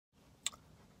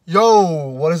Yo,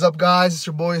 what is up, guys? It's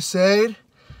your boy Said,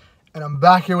 and I'm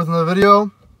back here with another video.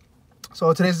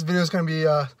 So today's video is going to be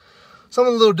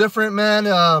something a little different, man.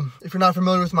 If you're not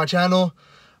familiar with my channel,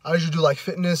 I usually do like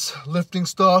fitness, lifting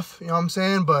stuff, you know what I'm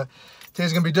saying? But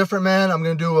today's going to be different, man. I'm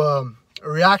going to do a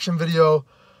reaction video.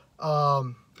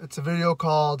 It's a video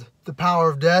called The Power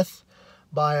of Death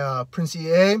by Prince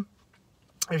EA.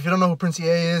 If you don't know who Prince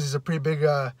EA is, he's a pretty big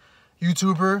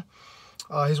YouTuber.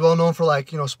 He's well known for,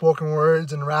 like, you know, spoken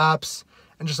words and raps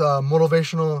and just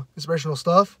motivational, inspirational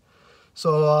stuff.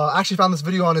 So I actually found this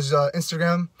video on his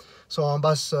Instagram, so I'm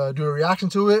about to do a reaction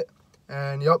to it.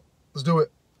 And yep, let's do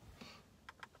it.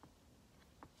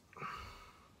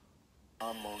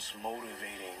 Our most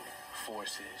motivating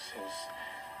forces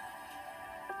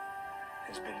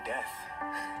has been death.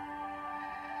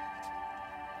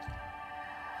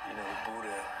 You know,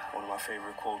 Buddha, one of my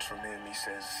favorite quotes from him, he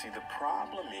says, "See, the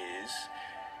problem is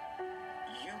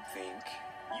you think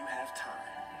you have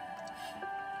time."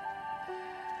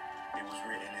 It was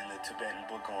written in the Tibetan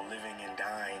book on living and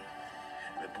dying.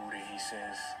 The Buddha, he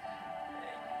says,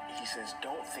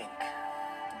 don't think,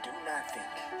 do not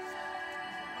think.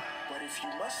 But if you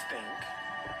must think,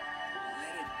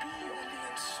 let it be on the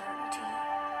uncertainty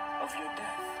of your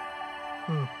death.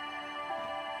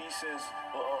 He says,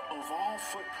 of all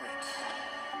footprints,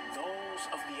 those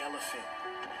of the elephant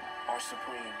are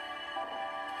supreme.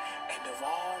 And of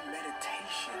all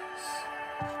meditations,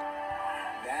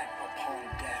 that upon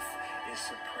death is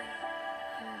supreme.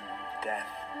 Death.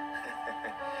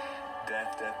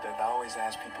 Death. I always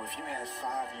ask people, if you had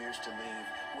 5 years to live,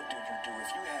 what do you do?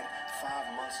 If you had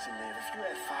 5 months to live, if you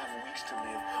had 5 weeks to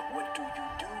live, what do you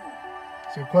do?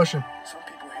 That's a good question. Some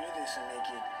people hear this and they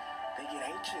get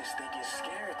anxious, they get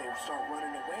scared, they start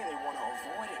running away, they want to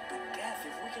avoid it. But death,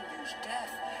 if we can use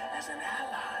death as an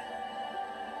ally,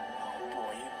 oh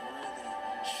boy, it really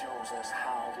shows us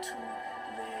how to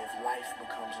live. Life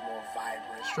becomes more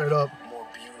vibrant, Straight up, more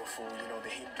beautiful. You know, the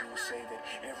Hindus say that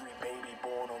every baby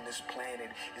born on this planet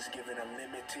is given a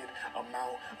limited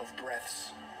amount of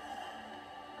breaths.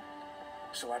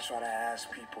 So I try to ask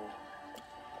people,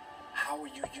 how are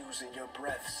you using your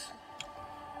breaths?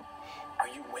 Are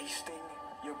you wasting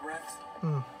your breath?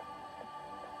 Or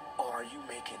are you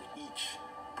making each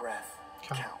breath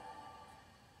count?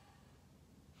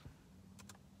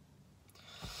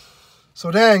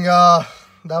 So dang,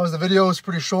 that was the video. It's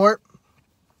pretty short,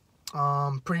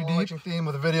 pretty deep. The theme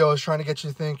of the video is trying to get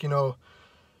you to think, you know,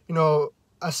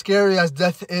 as scary as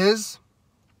death is,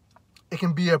 it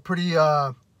can be a pretty,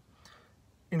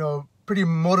 pretty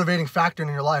motivating factor in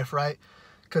your life, right?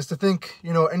 Because to think,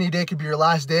 you know, any day could be your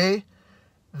last day,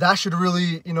 that should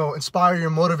really, you know, inspire you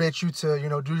and motivate you to, you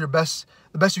know, do your best,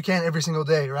 the best you can every single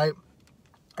day, right?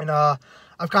 And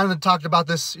I've kind of talked about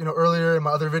this, you know, earlier in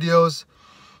my other videos.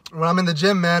 When I'm in the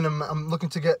gym, man, I'm looking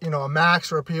to get, you know, a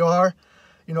max or a PR,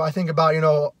 you know, I think about, you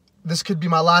know, this could be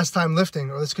my last time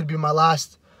lifting, or this could be my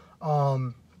last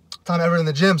time ever in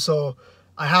the gym. So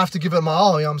I have to give it my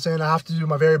all, you know what I'm saying? I have to do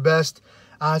my very best.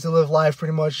 I have to live life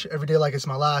pretty much every day like it's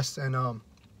my last. And,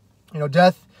 you know,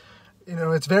 death, you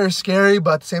know, it's very scary,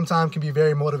 but at the same time can be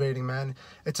very motivating, man.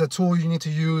 It's a tool you need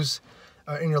to use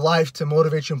in your life to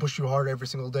motivate you and push you hard every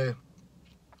single day.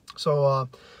 So,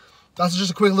 that's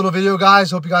just a quick little video,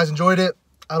 guys. Hope you guys enjoyed it.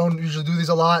 I don't usually do these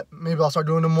a lot. Maybe I'll start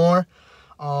doing them more.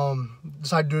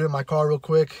 Decided to do it in my car real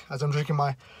quick as I'm drinking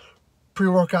my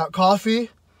pre-workout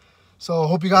coffee. So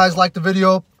hope you guys liked the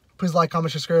video. Please like,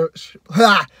 comment, share,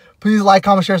 please like,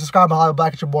 comment, share, subscribe. I'll be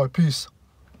back at your boy. Peace.